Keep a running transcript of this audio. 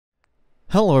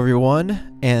Hello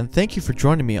everyone, and thank you for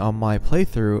joining me on my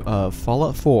playthrough of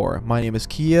Fallout 4. My name is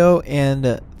xKiyoo,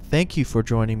 and thank you for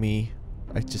joining me.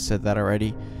 I just said that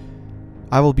already.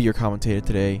 I will be your commentator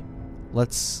today.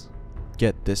 Let's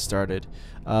get this started.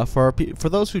 For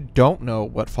those who don't know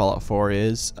what Fallout 4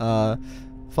 is,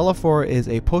 Fallout 4 is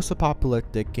a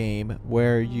post-apocalyptic game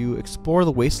where you explore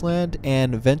the wasteland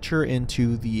and venture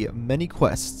into the many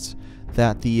quests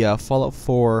that the Fallout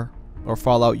 4 or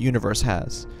Fallout universe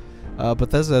has.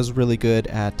 Bethesda is really good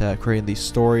at creating these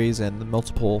stories and the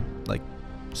multiple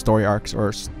story arcs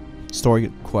or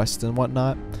story quests and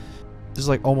whatnot. There's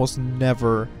almost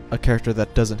never a character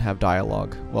that doesn't have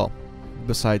dialogue. Well,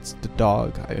 besides the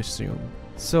dog, I assume.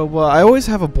 So I always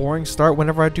have a boring start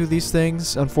whenever I do these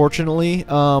things. Unfortunately,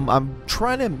 I'm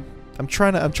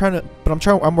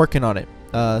working on it.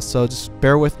 So just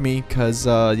bear with me, cause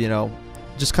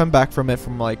just come back from it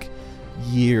from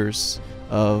years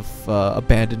of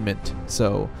abandonment.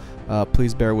 So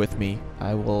please bear with me.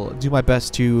 I will do my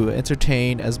best to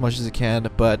entertain as much as I can,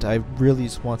 but I really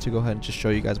just want to go ahead and just show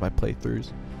you guys my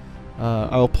playthroughs.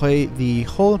 I will play the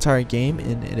whole entire game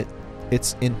in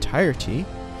its entirety,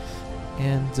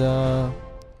 and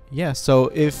yeah,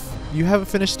 so if you haven't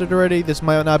finished it already, this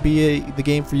might not be the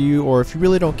game for you, or if you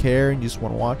really don't care and you just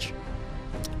want to watch,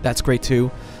 that's great too.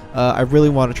 I really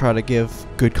want to try to give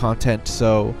good content,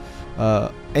 so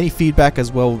any feedback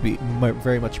as well would be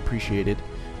very much appreciated.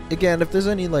 Again, if there's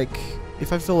any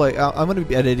if I feel like I'm going to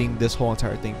be editing this whole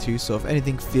entire thing too, so if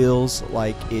anything feels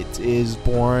like it is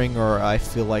boring or I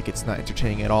feel like it's not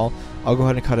entertaining at all, I'll go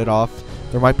ahead and cut it off.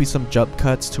 There might be some jump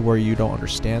cuts to where you don't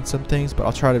understand some things, but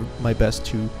I'll try my best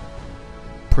to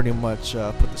pretty much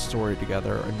put the story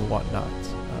together and whatnot.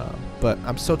 But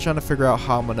I'm still trying to figure out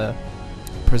how I'm going to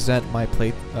present my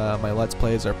Let's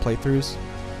Plays or playthroughs.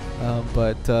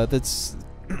 That's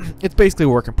it's basically a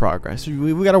work in progress.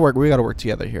 We gotta work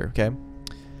together here, okay?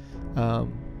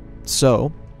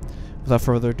 So without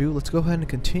further ado, let's go ahead and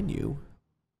continue.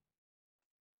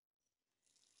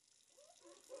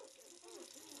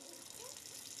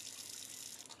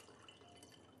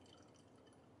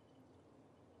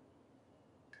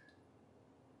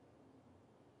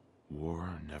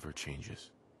 War never changes.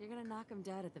 You're gonna knock him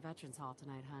dead at the Veterans Hall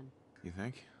tonight, hun. You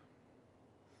think?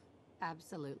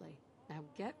 Absolutely. Now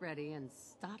get ready and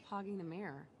stop hogging the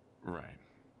mirror. Right.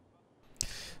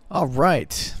 All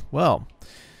right. Well,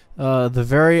 the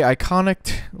very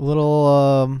iconic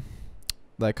little,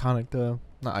 not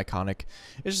iconic.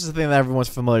 It's just a thing that everyone's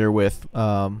familiar with.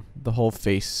 The whole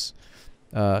face,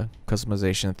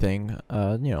 customization thing.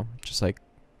 Just like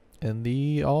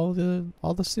in all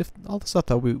the stuff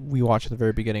that we watch at the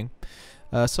very beginning.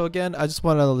 So again, I just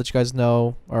want to let you guys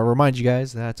know, or remind you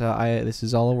guys that this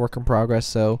is all a work in progress.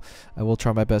 So I will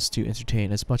try my best to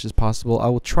entertain as much as possible.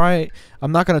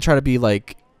 I'm not gonna try to be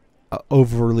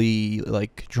overly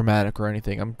dramatic or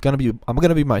anything. I'm gonna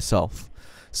be myself.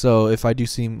 So if I do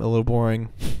seem a little boring,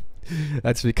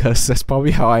 that's because that's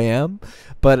probably how I am.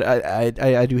 But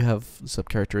I do have some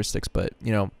characteristics. But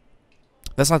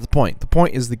that's not the point. The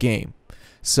point is the game.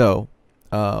 So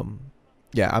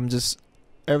yeah, I'm just.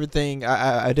 Everything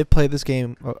I did play this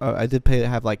game. I did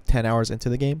have 10 hours into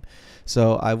the game,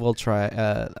 so I will try.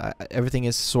 Everything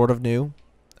is sort of new.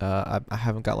 I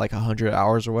haven't got 100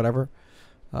 hours or whatever,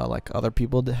 like other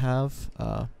people have.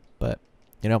 But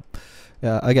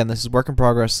again, this is work in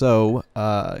progress. So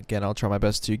again, I'll try my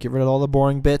best to get rid of all the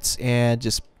boring bits and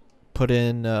just put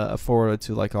in forward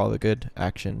to all the good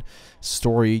action,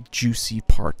 story, juicy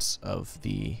parts of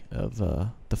the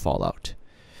Fallout.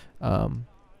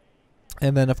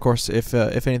 And then, of course, if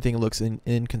anything looks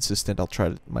inconsistent, I'll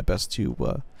try my best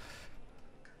to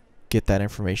get that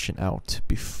information out,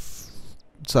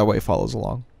 so that way it follows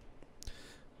along.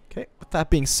 Okay, with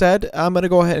that being said, I'm going to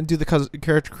go ahead and do the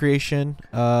character creation,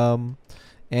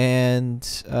 and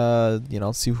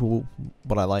see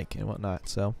what I like and whatnot.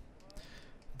 So,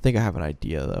 I think I have an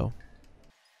idea, though.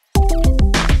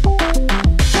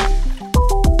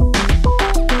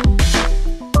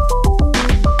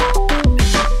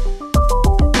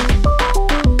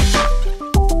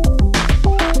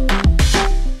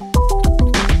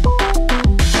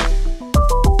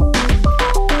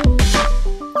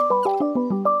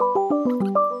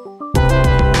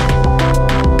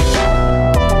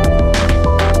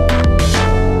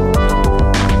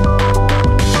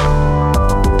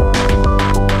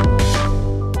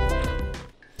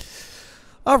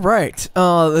 Alright,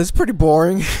 it's pretty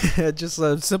boring. Just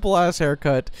a simple ass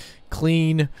haircut.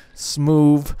 Clean,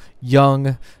 smooth,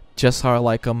 young, just how I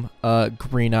like them.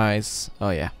 Green eyes. Oh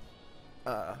yeah.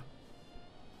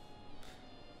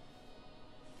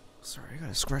 Sorry, I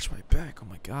gotta scratch my back. Oh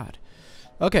my god.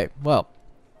 Okay, well,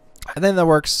 I think that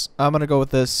works. I'm gonna go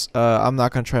with this. I'm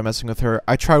not gonna try messing with her.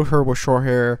 I tried her with short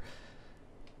hair,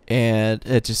 and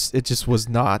it just was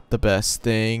not the best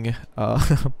thing.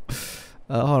 Hold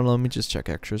on, let me just check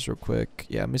extras real quick.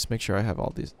 Yeah, let me just make sure I have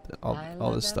all these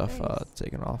all this stuff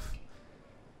taken off.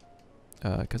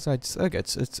 Cause I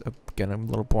guess it's again, I'm a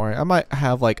little boring. I might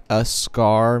have like a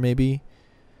scar maybe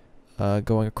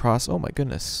going across. Oh my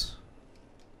goodness.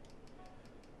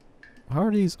 How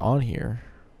are these on here?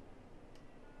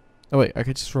 Oh wait, I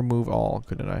could just remove all,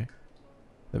 couldn't I?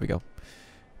 There we go.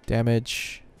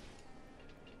 Damage.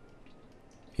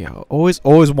 Yeah, always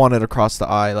want it across the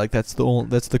eye. Like that's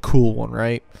the cool one,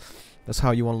 right? That's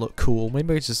how you want to look cool.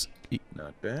 Maybe it's just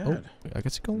Not bad. Oh, I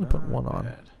guess you can only put one on.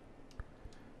 Bad.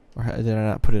 Or did I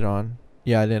not put it on?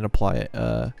 Yeah, I didn't apply it.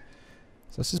 So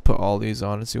let's just put all these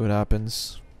on and see what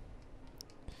happens.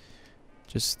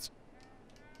 Just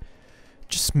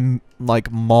like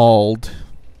mauled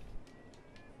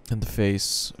in the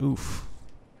face. Oof.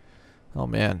 Oh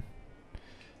man.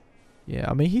 Yeah,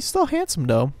 I mean he's still handsome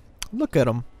though. Look at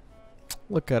him.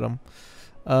 Look at him.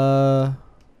 Oh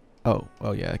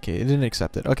yeah, okay. It didn't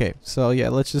accept it. Okay, so yeah,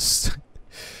 let's just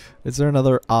is there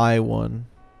another eye one?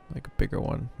 Like a bigger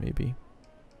one, maybe.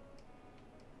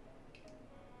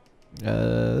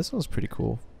 This one's pretty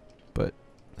cool, but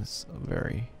it's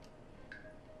very.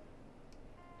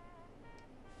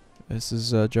 This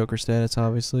is Joker status,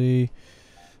 obviously.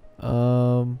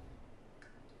 I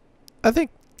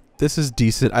think this is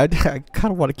decent. I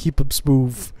kind of want to keep him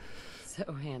smooth.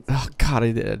 So handsome. Oh God,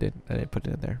 I didn't put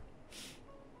it in there.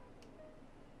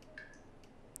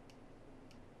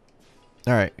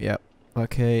 All right, yep.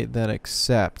 Okay, then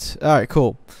accept. Alright,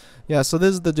 cool. Yeah, so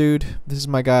this is the dude. This is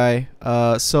my guy.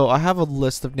 So I have a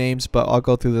list of names, but I'll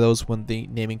go through those when the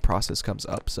naming process comes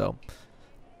up. So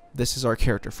this is our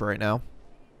character for right now.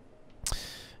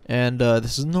 And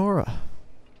this is Nora.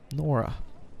 Nora.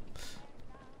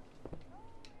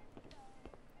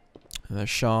 And there's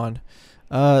Sean.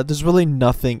 There's really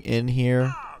nothing in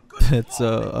here that's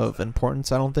of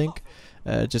importance, I don't think.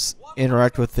 Just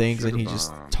interact with things, and he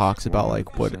just talks about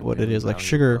like what it is, like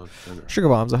sugar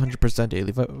bombs, 100%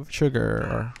 daily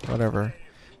sugar or whatever.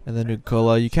 And then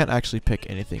Nuka-Cola, you can't actually pick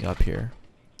anything up here.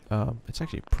 It's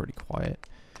actually pretty quiet.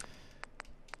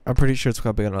 I'm pretty sure it's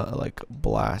probably gonna like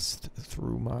blast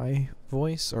through my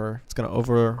voice, or it's gonna go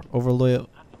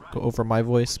over my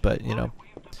voice, but you know,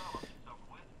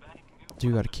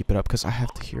 you gotta keep it up because I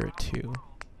have to hear it too.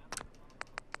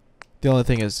 The only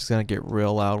thing is it's gonna get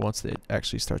real loud once it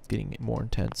actually starts getting more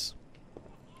intense.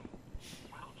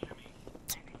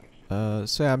 So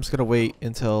yeah, I'm just gonna wait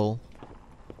until.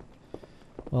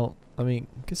 Well, I mean,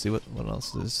 you can see what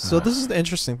else it is. So this is the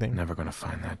interesting thing. Never gonna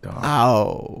find that dog.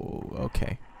 Oh,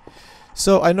 okay.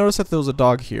 So I noticed that there was a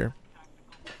dog here,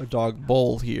 a dog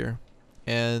bowl here,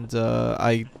 and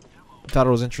I thought it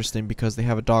was interesting because they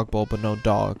have a dog bowl but no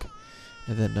dog,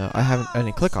 and then I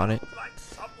didn't click on it,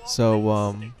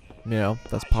 so you know,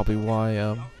 that's probably why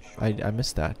I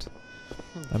missed that.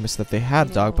 I missed that they had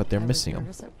a dog, but they're missing him.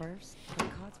 At first, but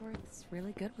Codsworth's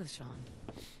really good with Sean.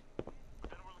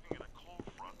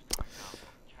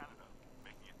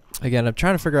 Again, I'm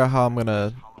trying to figure out how I'm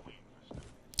gonna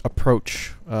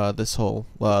approach this whole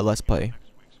let's play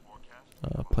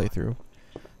playthrough.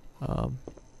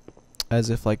 As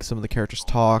if like some of the characters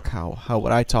talk, how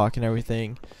would I talk and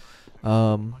everything.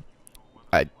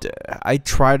 I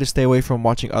try to stay away from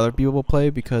watching other people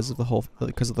play because of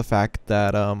the fact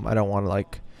that I don't want to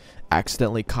like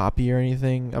accidentally copy or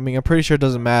anything. I mean, I'm pretty sure it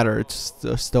doesn't matter. It's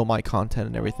still my content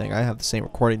and everything. I have the same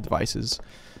recording devices,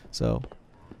 so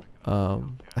I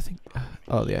think.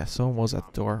 Oh yeah, someone was at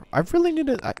the door. I really need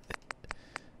to.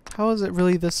 How is it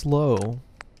really this low?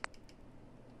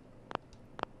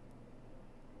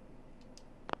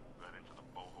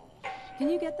 Can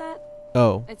you get that?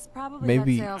 Oh, It's probably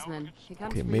maybe. that salesman. He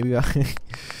comes Okay, for maybe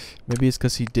maybe it's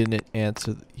because he didn't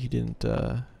answer. He didn't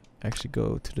actually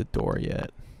go to the door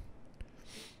yet.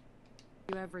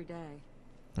 you every day.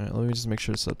 All right, let me just make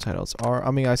sure the subtitles are.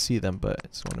 I mean, I see them, but I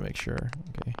just want to make sure.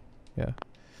 Okay, yeah.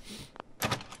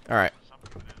 All right.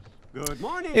 Good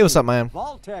morning. Hey, what's up, man?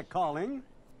 Vault-Tec calling.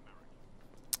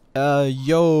 Go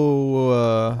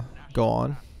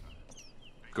on.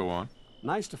 Go on.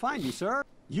 Nice to find you, sir.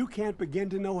 You can't begin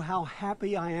to know how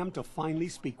happy I am to finally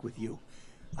speak with you.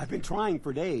 I've been trying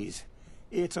for days.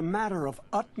 It's a matter of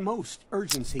utmost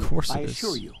urgency, Of course I it is.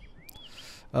 assure you.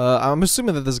 I'm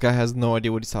assuming that this guy has no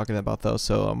idea what he's talking about, though.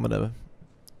 So I'm gonna,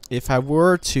 if I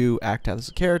were to act out as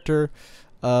a character,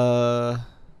 I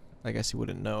guess he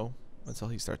wouldn't know until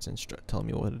he starts telling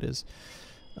me what it is.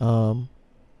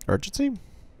 Urgency?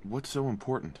 What's so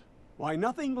important? Why,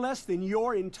 nothing less than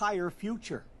your entire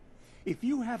future. If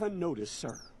you haven't noticed,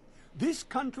 sir, this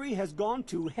country has gone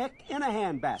to heck in a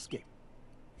handbasket.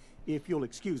 If you'll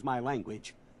excuse my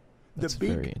language. That's the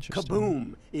very big interesting.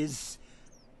 kaboom is...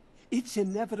 It's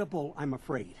inevitable, I'm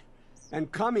afraid.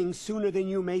 And coming sooner than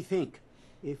you may think.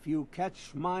 If you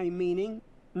catch my meaning.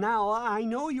 Now, I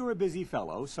know you're a busy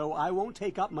fellow, so I won't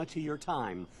take up much of your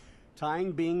time.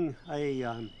 Time being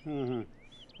a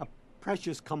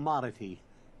precious commodity.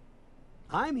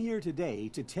 I'm here today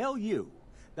to tell you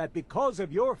that because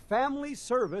of your family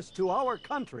service to our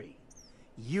country,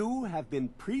 you have been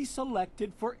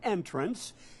pre-selected for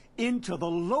entrance into the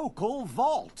local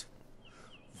vault.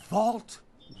 Vault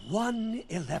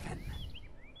 111.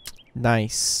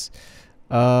 Nice.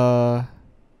 But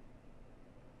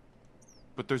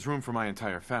there's room for my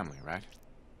entire family, right?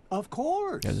 Of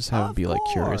course. Yeah, just have him be like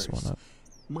curious and whatnot.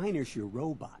 Miner's your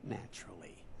robot,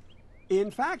 naturally.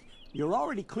 In fact, you're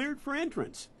already cleared for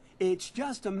entrance. It's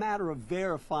just a matter of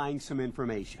verifying some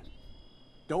information.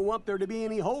 Don't want there to be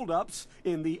any holdups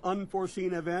in the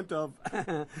unforeseen event of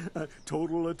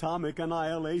total atomic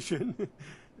annihilation.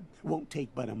 Won't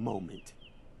take but a moment.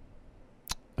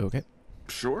 Okay.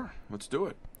 Sure, let's do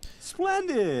it.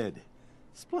 Splendid.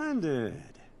 Splendid.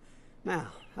 Now,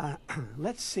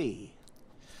 let's see.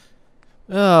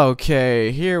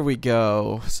 Okay, here we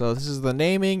go. So this is the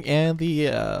naming and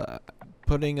the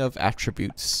putting of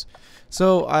attributes.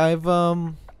 So I've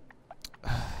the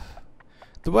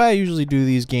way I usually do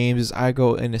these games is I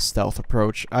go in a stealth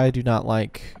approach. I do not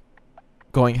like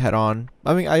going head on.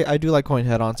 I mean, I do like going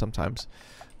head on sometimes,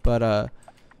 but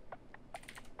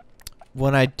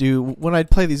when I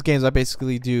play these games, I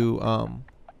basically do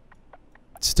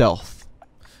stealth.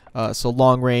 So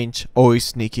long range, always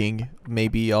sneaking.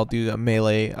 Maybe I'll do a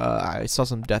melee. I saw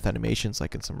some death animations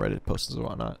like in some Reddit posts and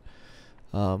whatnot.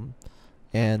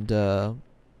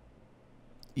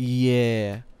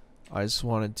 Yeah, I just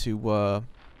wanted to.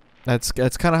 That's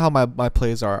kind of how my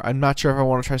plays are. I'm not sure if I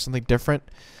want to try something different.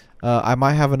 I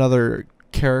might have another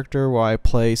character where I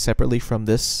play separately from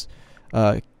this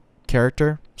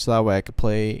character, so that way I could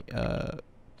play.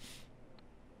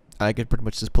 I could pretty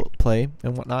much just play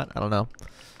and whatnot. I don't know.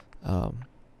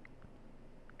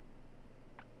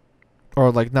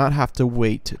 Or like not have to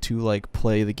wait to like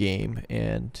play the game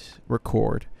and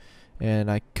record, and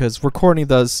because recording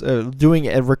does doing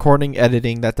recording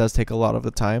editing, that does take a lot of the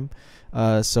time.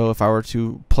 So if I were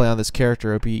to play on this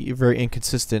character, it'd be very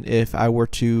inconsistent if I were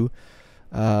to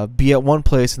be at one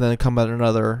place and then come at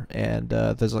another, and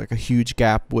there's like a huge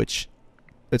gap which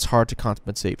it's hard to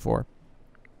compensate for.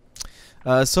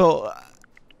 So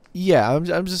yeah,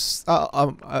 I'm just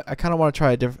I kind of want to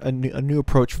try a new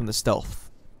approach from the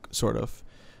stealth, sort of.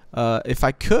 If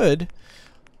I could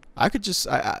just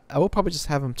I will probably just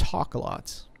have him talk a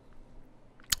lot,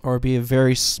 or be a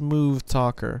very smooth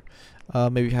talker.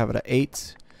 Maybe have it at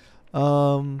 8.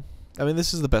 I mean,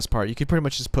 this is the best part. You can pretty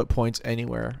much just put points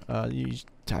anywhere. I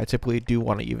typically do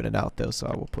want to even it out though, so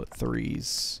I will put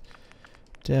 3s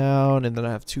down, and then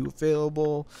I have 2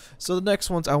 available. So the next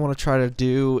ones I want to try to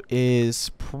do is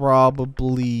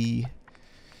probably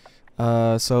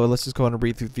so let's just go on and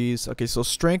read through these. Okay, so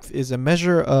strength is a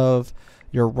measure of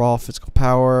your raw physical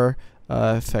power,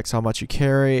 affects how much you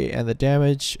carry, and the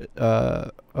damage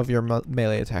of your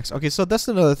melee attacks. Okay, so that's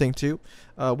another thing too.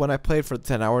 When I played for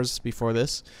 10 hours before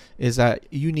this, is that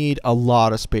you need a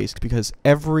lot of space, because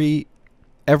everything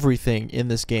in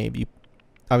this game you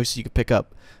could pick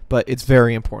up, but it's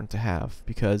very important to have,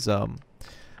 because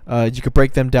you could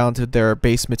break them down to their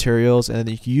base materials, and then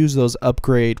you can use those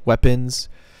upgrade weapons,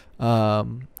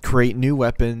 create new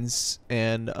weapons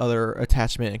and other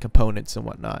attachment and components and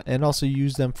whatnot, and also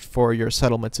use them for your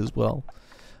settlements as well.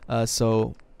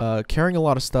 So carrying a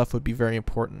lot of stuff would be very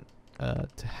important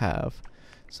to have.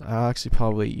 So I'll actually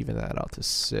probably even that out to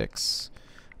 6,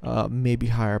 maybe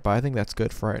higher, but I think that's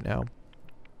good for right now.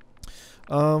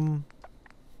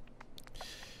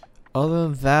 Other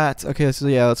than that, okay, so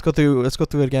yeah, let's go through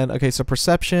it again. Okay, so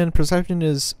perception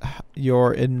is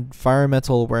your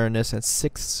environmental awareness and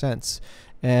 6th sense,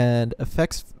 and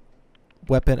affects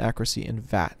weapon accuracy in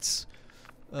VATS.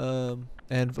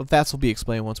 And VATS will be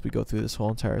explained once we go through this whole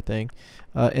entire thing.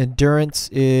 Endurance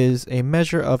is a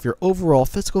measure of your overall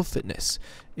physical fitness.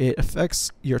 It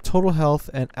affects your total health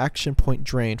and action point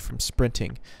drain from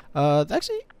sprinting.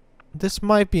 Actually, this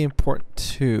might be important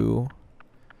too.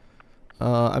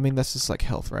 I mean, that's just like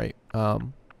health, right? I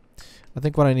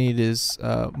think what I need is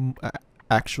a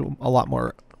lot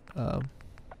more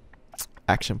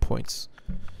action points.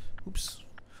 Oops.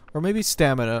 Or maybe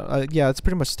stamina. Yeah, it's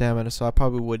pretty much stamina, so I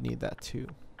probably would need that too.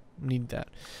 need that.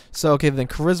 So okay, then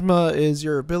charisma is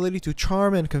your ability to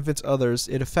charm and convince others.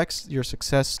 It affects your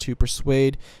success to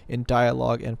persuade in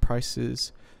dialogue and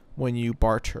prices when you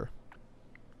barter.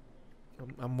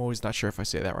 I'm always not sure if I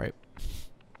say that right.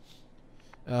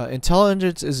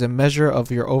 Intelligence is a measure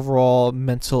of your overall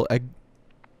mental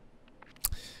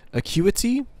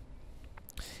acuity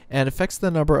and affects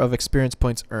the number of experience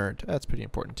points earned. That's pretty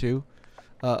important too.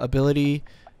 Agility.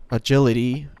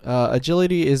 Agility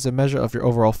is a measure of your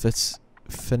overall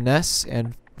finesse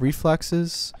and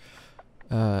reflexes.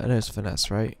 It is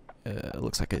finesse, right? It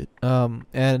looks like it.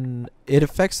 And it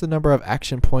affects the number of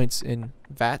action points in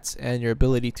VATS and your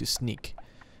ability to sneak.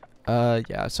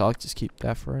 Yeah, so I'll just keep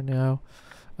that for now.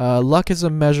 Luck is a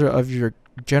measure of your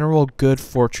general good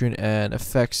fortune and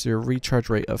affects your recharge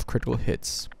rate of critical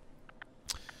hits.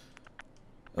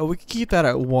 Oh, we can keep that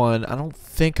at 1. I don't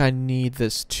think I need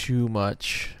this too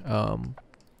much. I'll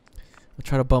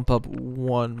try to bump up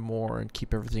 1 more and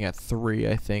keep everything at 3,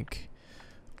 I think.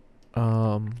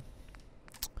 I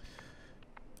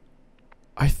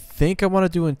think I want to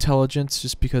do intelligence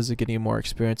just because of getting more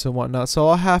experience and whatnot. So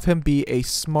I'll have him be a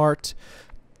smart,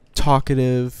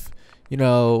 talkative, you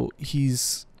know,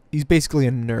 he's basically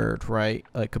a nerd, right?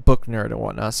 Like a book nerd and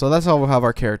whatnot. So that's how we'll have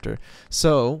our character.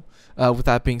 So with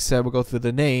that being said, we'll go through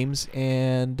the names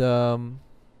and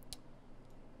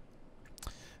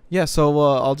yeah. So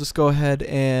I'll just go ahead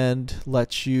and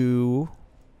let you.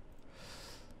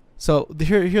 So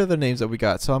here are the names that we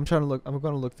got. So I'm going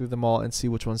to look through them all and see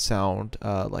which ones sound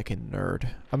like a nerd.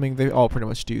 I mean, they all pretty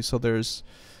much do. So there's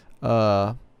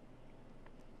Abram,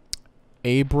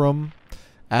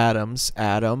 Adams,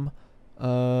 Adam,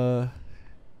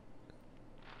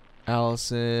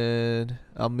 Allison,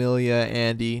 Amelia,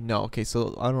 Andy. No, okay.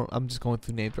 So I'm just going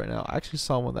through names right now. I actually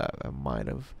saw one that I might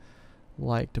have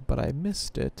liked, but I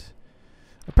missed it.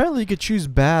 Apparently, you could choose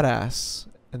badass,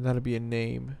 and that'll be a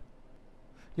name.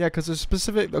 Yeah, because there's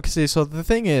specific. Okay, so the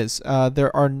thing is,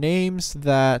 there are names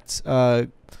that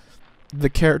the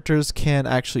characters can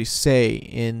actually say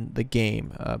in the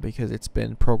game because it's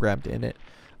been programmed in it.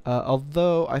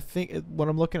 Although I think when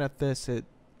I'm looking at this, it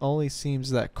only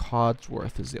seems that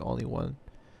Codsworth is the only one.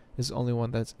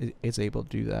 That's is able to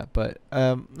do that. But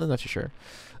I'm not too sure.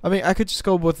 I mean, I could just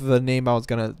go with the name I was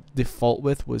gonna default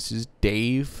with, which is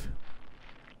Dave,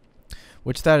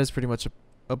 which that is pretty much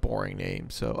a boring name.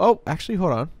 So, oh, actually,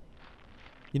 hold on.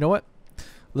 You know what?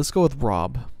 Let's go with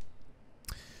Rob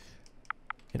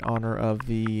in honor of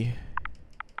the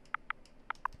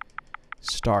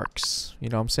Starks. You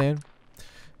know what I'm saying?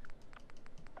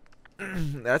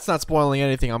 That's not spoiling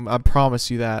anything. I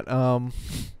promise you that.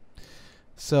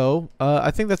 So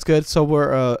I think that's good. So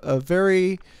we're a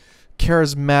very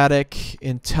charismatic,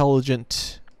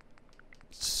 intelligent,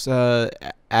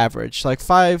 average. Like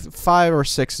five or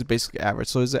 6 is basically average.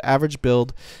 So he's an average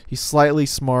build. He's slightly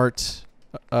smart,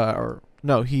 or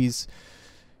no, he's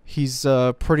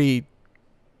pretty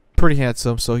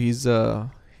handsome. So he's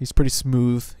pretty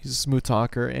smooth. He's a smooth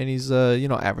talker, and he's you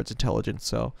know, average intelligence.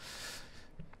 So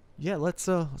yeah, let's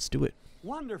do it.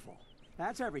 Wonderful.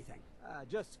 That's everything.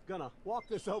 Just gonna walk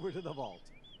this over to the vault.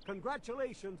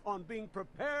 Congratulations on being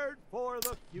prepared for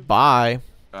the future. Bye.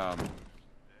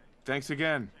 Thanks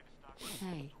again.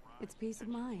 Hey, it's peace of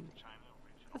mind.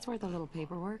 That's worth a little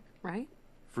paperwork, right?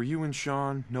 For you and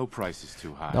Sean, no price is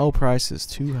too high. No price is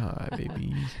too high,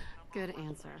 baby. Good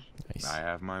answer. Nice. I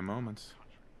have my moments.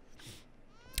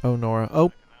 Oh, Nora.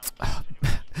 Oh.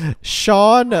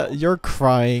 Sean, you're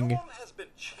crying. Sean has been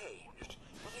changed,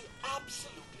 but he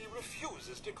absolutely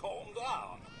refuses to calm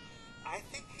down. I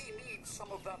think he needs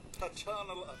some of that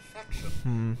paternal affection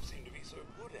you seem to be so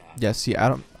good at. Yeah, see,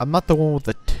 I'm not the one with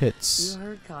the tits. You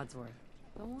heard Codsworth.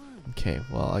 Go on. Okay,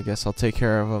 well, I guess I'll take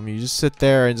care of him. You just sit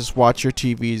there and just watch your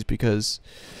TVs because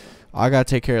I gotta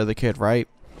take care of the kid, right?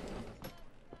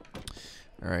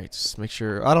 Alright, just make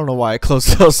sure. I don't know why I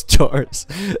closed those doors.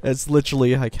 It's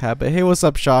literally like habit. Hey, what's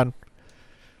up, Sean?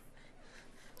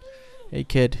 Hey,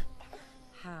 kid.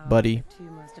 How Buddy. are the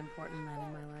 2 most important men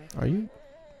in my life. Are you?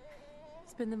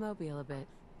 Spin the mobile a bit.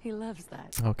 He loves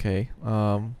that. Okay.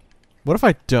 What if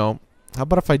I don't? How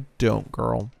about if I don't,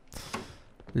 girl?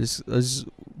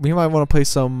 We might want to play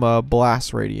some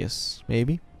Blast Radius,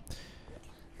 maybe.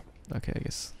 Okay, I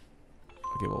guess.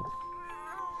 Okay, well,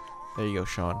 there you go,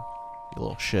 Sean. You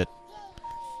little shit.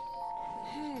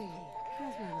 Hey,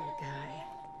 how's my little guy?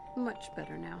 Much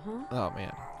better now, huh? Oh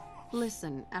man.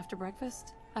 Listen, after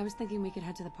breakfast, I was thinking we could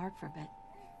head to the park for a bit.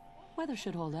 Weather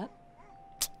should hold up.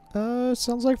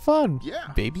 Sounds like fun.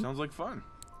 Yeah, baby. Sounds like fun.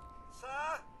 Sir,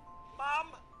 Mum,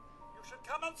 you should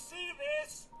come and see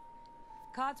this.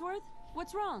 Codsworth,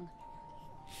 what's wrong?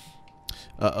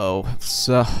 Uh-oh.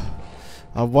 So,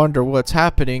 I wonder what's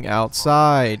happening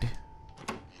outside.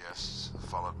 Yes,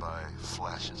 followed by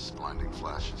flashes, blinding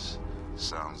flashes.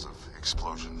 Sounds of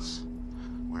explosions.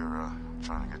 We're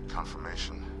trying to get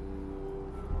confirmation.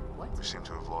 We seem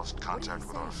to have lost contact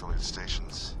with our affiliate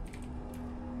stations.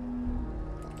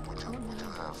 We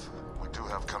do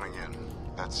have coming in.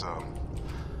 That's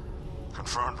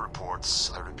confirmed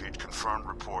reports. I repeat, confirmed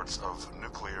reports of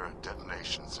nuclear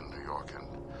detonations in New York and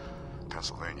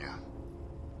Pennsylvania.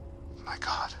 My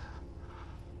God.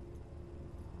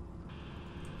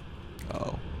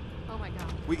 Uh-oh. Oh my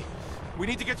god. We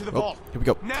need to get to the Oh, vault. here we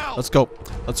go. Now. Let's go.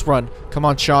 Let's run. Come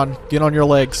on, Sean. Get on your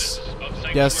legs.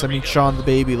 Yes, I mean Sean the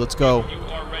baby. Let's go.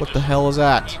 What the hell is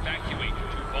that?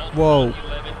 Whoa.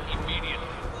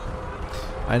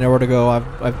 I know where to go.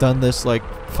 I've done this like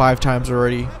 5 times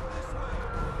already.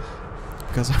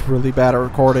 Because I'm really bad at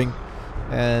recording.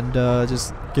 And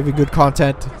just giving good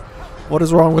content. What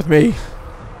is wrong with me?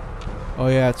 Oh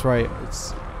yeah, that's right.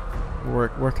 It's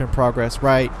work in progress.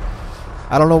 Right.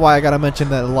 I don't know why I gotta mention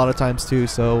that a lot of times too,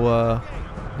 so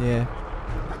yeah.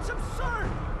 That's absurd.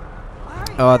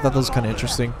 Oh, I thought that was kind of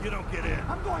interesting. You don't get in.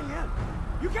 I'm going in.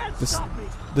 You can't This stop me.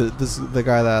 this the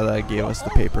guy that gave us the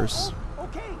papers.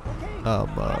 Okay.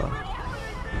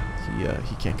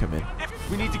 He can't come in.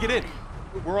 We need to get in.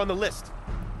 We're on the list.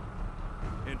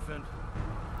 Infant,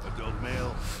 adult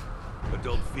male,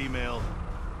 adult female.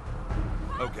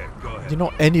 Okay, go ahead. You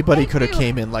know, anybody could have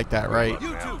came in like that, right?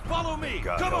 You two, follow me.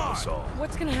 God Come help on. us all.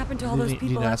 What's gonna happen to all You those didn't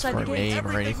people ask outside for the a gate? name or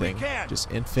Everything we anything. can.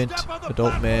 Just infant, Step on the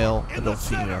adult platform male, in the adult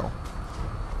center. female.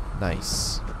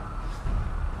 Nice.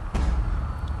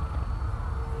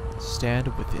 Stand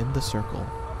within the circle.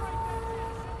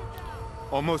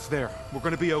 Almost there. We're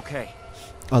gonna be okay.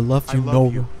 I love I you, love no.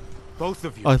 you. Both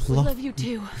of you. I We love. love you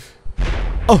too.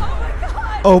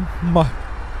 Oh my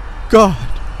God.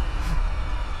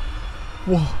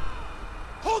 Whoa.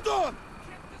 Hold on.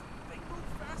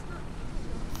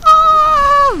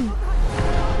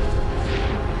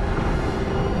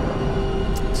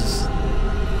 Just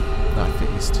not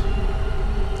phased.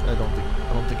 I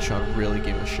don't think Sean really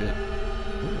gave a shit.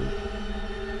 Ooh.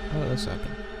 Oh, that's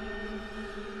happened.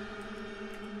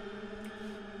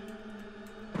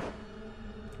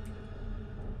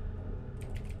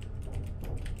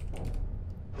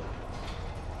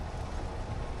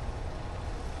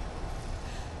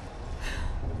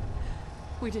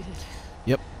 We did it.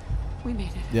 Yep. We made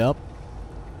it. Yep.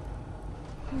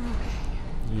 We're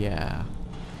okay. Yeah.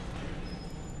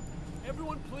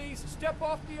 Everyone please step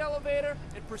off the elevator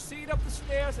and proceed up the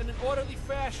stairs in an orderly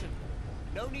fashion.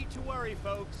 No need to worry,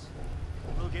 folks.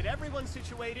 We'll get everyone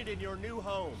situated in your new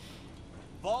home.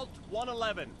 Vault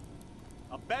 111.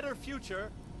 A better future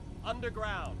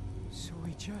underground. So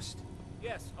we just...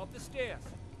 Yes, up the stairs.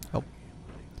 Oh.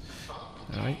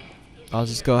 Alright. I'll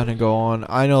just go ahead and go on.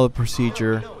 I know the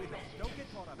procedure.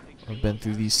 I've been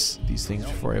through these things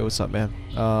before. Hey, what's up, man?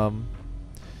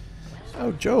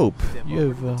 Oh, Job. You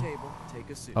have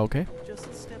okay.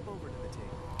 Just step over to the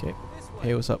table. Okay.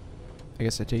 Hey, what's up? I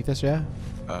guess I take this, yeah?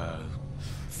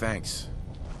 Thanks.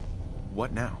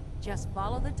 What now? Just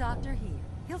follow the doctor here.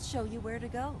 He'll show you where to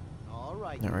go. All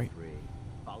right, All right. you three.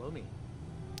 Follow me.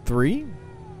 3?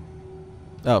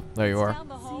 Oh, there you It's are. down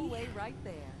the hallway right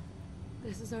there.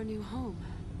 This is our new home.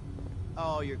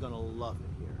 Oh, you're gonna love it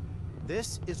here.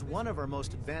 This is one of our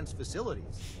most advanced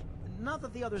facilities. Not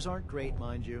that the others aren't great,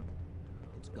 mind you.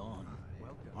 It's gone.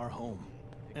 Our home.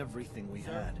 Everything we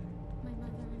had. My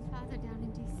mother and father down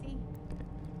in D.C.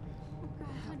 Oh God,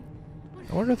 honey.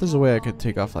 I wonder if there's a way I could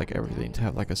take off like everything to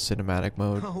have like a cinematic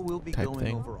mode Oh, we'll be type going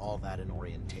thing. over all that in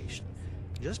orientation.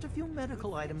 Just a few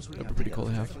medical items we That'd have be pretty to cool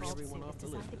to get have. through. Everyone off the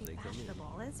list Designed to as be they come in.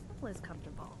 fashionable as well as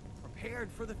comfortable.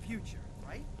 Prepared for the future,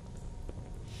 right?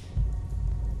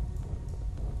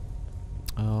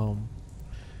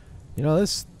 You know,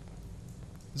 this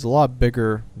is a lot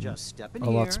bigger, Just step in a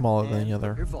lot here smaller than and the put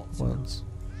other your vault suit on. ones.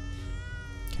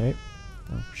 Okay.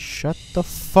 Oh, shut the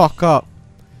fuck up.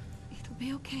 It'll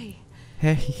be okay.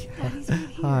 Hey. Daddy's right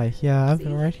here. Hi. Yeah, I'm See?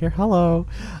 right here. Hello.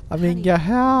 I mean, Honey. yeah,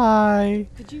 hi.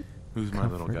 Could you... Who's my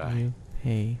little Comfort guy? you.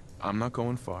 Hey. I'm not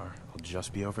going far. I'll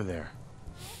just be over there.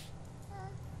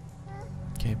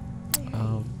 Okay.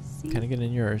 See? Can I get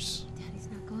in yours? Daddy's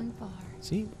not going far.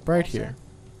 See? Right All here.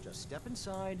 set. Just step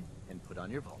inside and put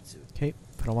on your vault suit. Okay.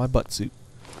 Put on my butt suit.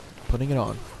 Putting it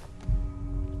on.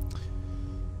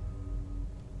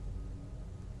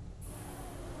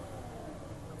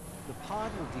 The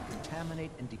pod will decontaminate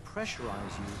and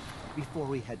depressurize you before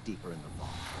we head deeper in the vault.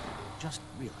 Just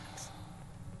relax.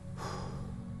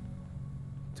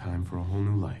 Time for a whole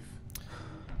new life.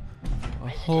 A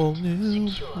whole new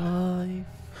life.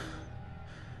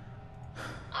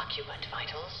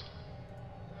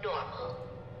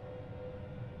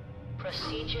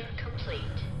 Procedure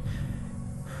complete.